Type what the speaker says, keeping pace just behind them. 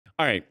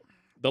All right.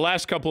 The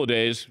last couple of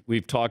days,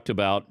 we've talked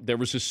about there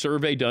was a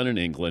survey done in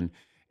England,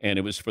 and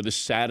it was for the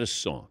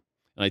saddest song.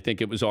 And I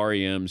think it was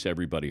REM's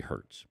Everybody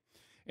Hurts.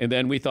 And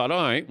then we thought,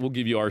 all right, we'll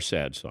give you our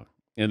sad song.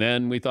 And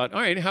then we thought, all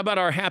right, how about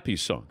our happy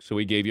song? So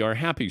we gave you our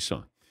happy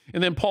song.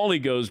 And then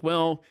Paulie goes,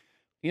 well,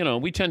 you know,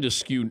 we tend to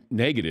skew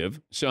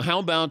negative. So how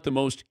about the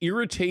most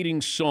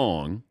irritating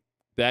song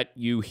that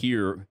you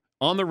hear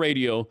on the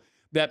radio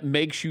that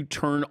makes you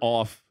turn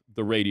off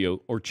the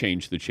radio or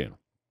change the channel?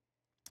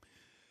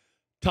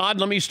 Todd,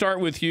 let me start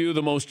with you.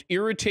 The most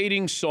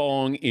irritating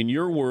song in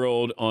your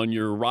world on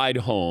your ride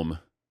home.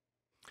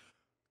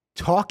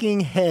 Talking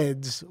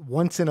Heads,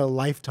 Once in a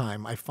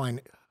Lifetime, I find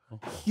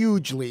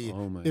hugely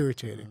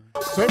irritating.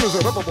 Same as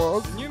it ever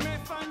was. You may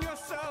find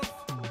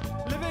yourself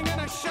living in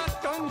a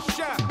shotgun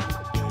shack.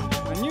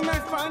 And you may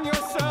find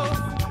yourself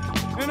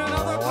in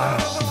another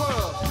part of the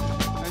world.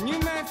 And you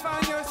may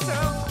find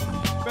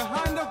yourself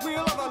behind the wheel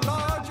of a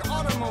large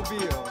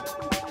automobile.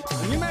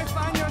 And you may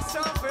find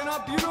yourself in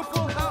a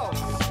beautiful house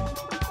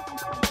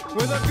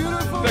with a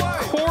beautiful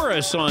wife.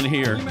 Chorus on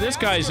here. This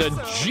guy's a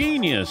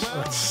genius.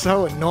 It's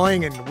so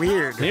annoying and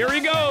weird. Here he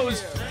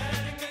goes.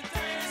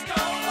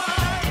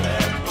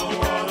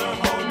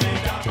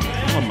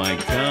 Oh, my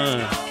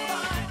God.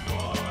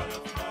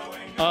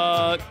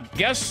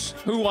 Guess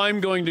who I'm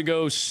going to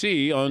go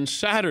see on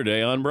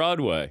Saturday on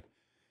Broadway?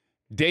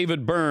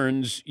 David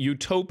Byrne's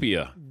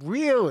Utopia.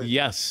 Really?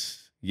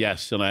 Yes.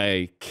 Yes, and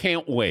I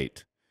can't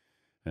wait.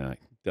 I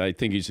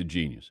think he's a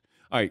genius.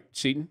 All right,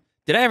 Seton?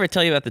 Did I ever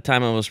tell you about the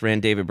time I almost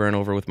ran David Byrne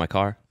over with my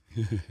car?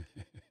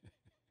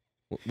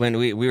 When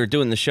we were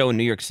doing the show in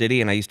New York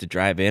City and I used to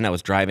drive in, I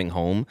was driving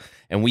home,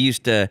 and we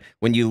used to,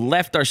 when you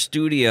left our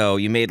studio,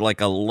 you made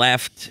like a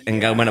left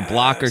and went a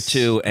block or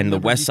two, and the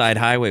West Side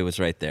Highway was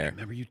right there. I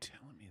remember you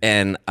telling me that.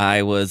 And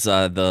I was,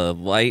 the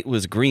light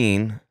was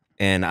green,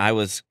 and I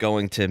was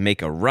going to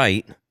make a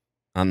right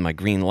on my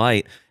green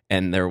light,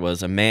 and there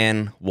was a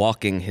man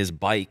walking his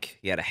bike.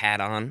 He had a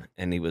hat on,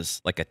 and he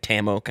was like a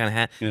Tamo kind of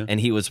hat, and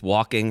he was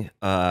walking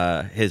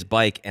his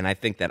bike, and I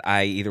think that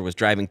I either was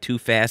driving too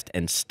fast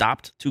and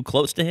stopped too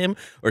close to him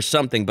or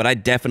something, but I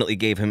definitely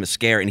gave him a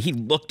scare, and he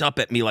looked up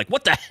at me like,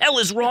 what the hell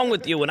is wrong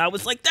with you? And I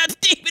was like, that's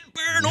David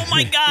Byrne, oh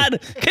my God.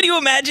 Can you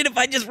imagine if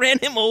I just ran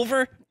him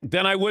over?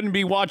 Then I wouldn't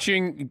be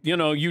watching, you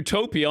know,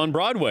 Utopia on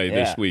Broadway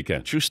this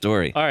weekend. True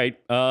story. All right,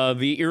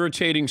 the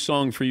irritating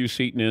song for you,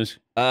 Seton, is?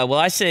 Well,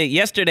 I say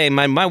yesterday,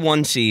 my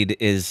one seed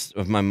is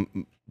of my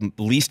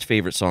least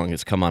favorite song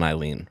is "Come On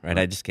Eileen." Right,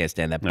 I just can't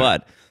stand that.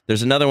 But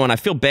there's another one. I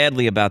feel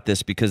badly about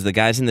this because the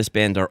guys in this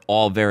band are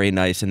all very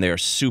nice and they are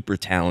super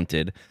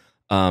talented.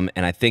 And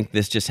I think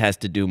this just has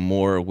to do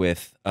more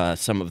with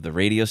some of the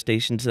radio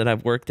stations that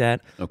I've worked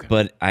at. Okay.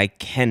 But I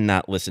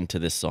cannot listen to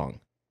this song.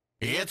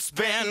 It's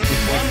been 1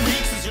 week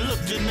since you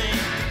looked at me,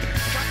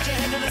 cocked your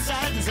head to the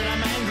side and said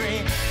I'm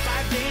angry.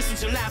 5 days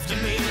since you laughed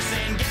at me,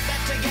 saying get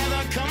back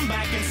together, come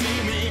back and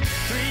see me.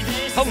 3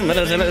 days since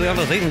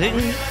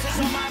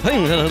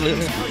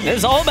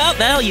It's all about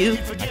value.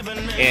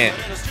 I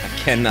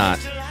cannot.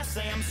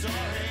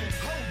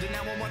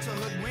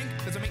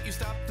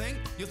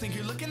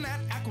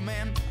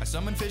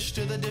 Summon fish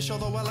to the dish,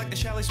 although I like the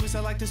chalet Swiss, I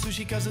like the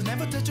sushi cause it's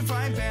never touch a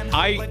frying pan.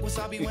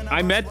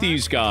 I met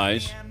these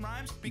guys.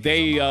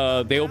 They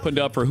opened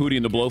up for Hootie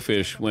and the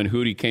Blowfish when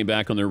Hootie came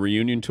back on their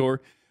reunion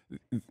tour.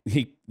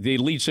 The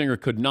lead singer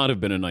could not have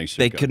been a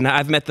nicer guy. Could not.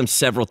 I've met them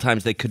several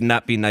times. They could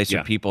not be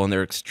nicer people, and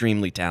they're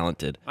extremely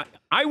talented.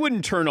 I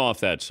wouldn't turn off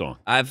that song.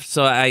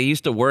 So I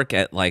used to work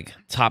at like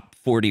top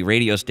 40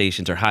 radio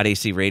stations or hot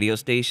AC radio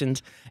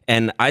stations,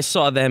 and I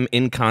saw them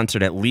in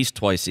concert at least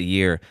twice a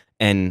year.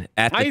 And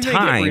at the time,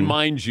 I think it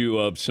reminds you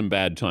of some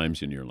bad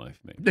times in your life,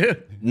 maybe.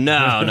 No.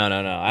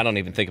 I don't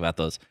even think about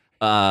those.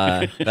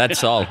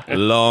 That's all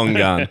long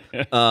gone.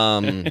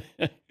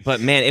 But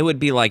man, it would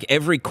be like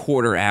every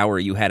quarter hour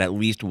you had at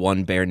least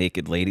one Bare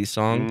Naked Ladies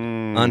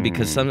song on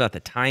because something about the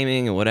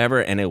timing and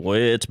whatever. And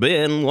it's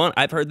been one.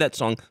 I've heard that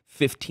song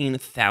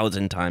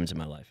 15,000 times in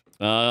my life.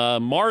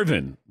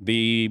 Marvin,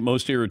 the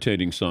most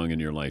irritating song in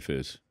your life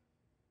is?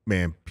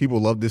 Man,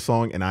 people love this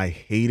song, and I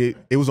hate it.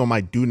 It was on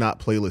my do not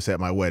playlist at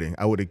my wedding.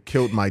 I would have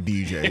killed my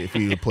DJ if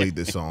he had played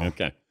this song.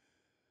 Okay.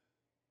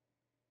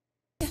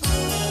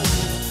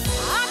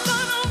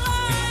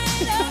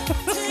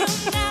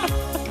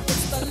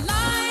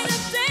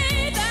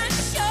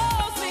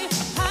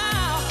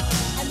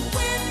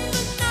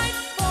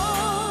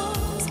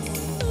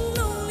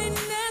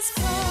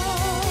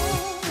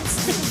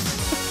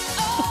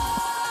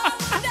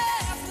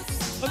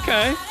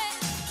 Okay.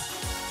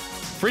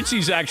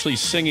 Fritzy's actually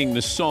singing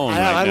the song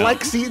I now.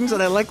 like Seton's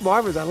and I like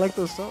Marvin's. I like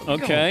those songs.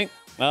 Okay.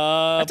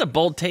 That's a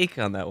bold take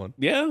on that one.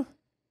 Yeah.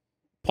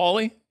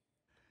 Paulie?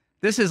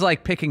 This is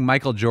like picking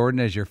Michael Jordan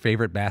as your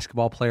favorite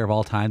basketball player of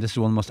all time. This is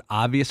one of the most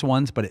obvious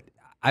ones, but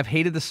I've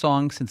hated the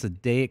song since the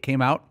day it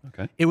came out.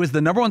 Okay. It was the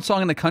 #1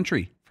 song in the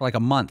country for like a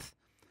month.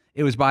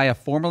 It was by a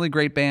formerly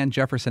great band,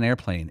 Jefferson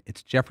Airplane.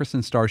 It's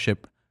Jefferson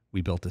Starship,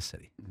 We Built This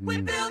City.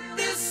 We built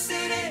this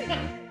city.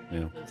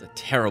 Yeah. It's a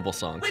terrible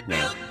song. We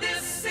built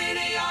this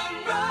city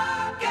on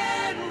rock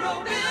and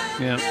roll.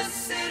 Yeah.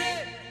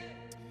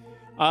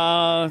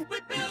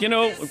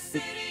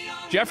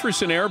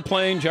 Jefferson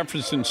Airplane,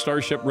 Jefferson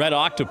Starship, Red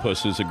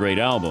Octopus is a great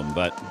album,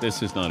 but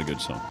this is not a good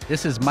song.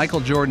 This is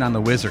Michael Jordan on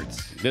the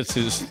Wizards. This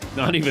is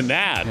not even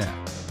that.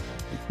 Yeah.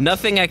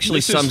 Nothing actually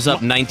This is sums up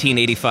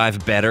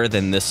 1985 better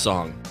than this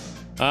song.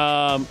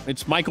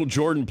 It's Michael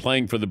Jordan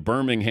playing for the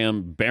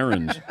Birmingham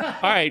Barons. All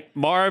right,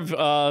 Marv,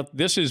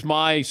 this is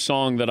my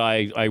song that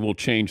I will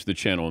change the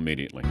channel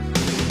immediately.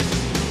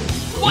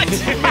 What?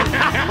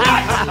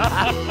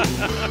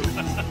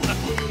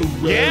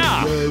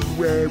 Yeah.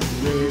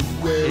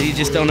 You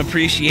just don't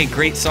appreciate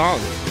great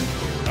songs.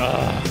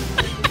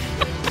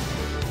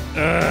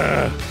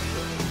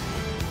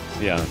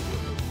 Yeah.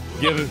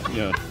 Give it,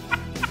 yeah.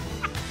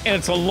 And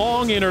it's a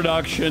long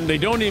introduction. They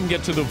don't even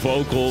get to the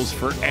vocals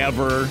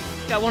forever.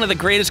 Got one of the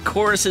greatest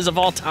choruses of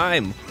all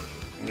time.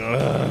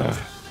 The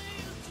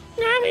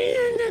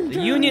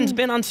union's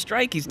been on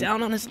strike. He's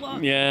down on his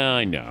luck. Yeah,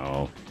 I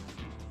know.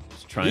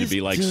 He's trying to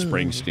be like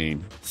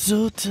Springsteen.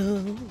 So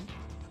tough.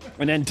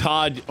 And then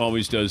Todd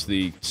always does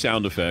the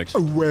sound effects.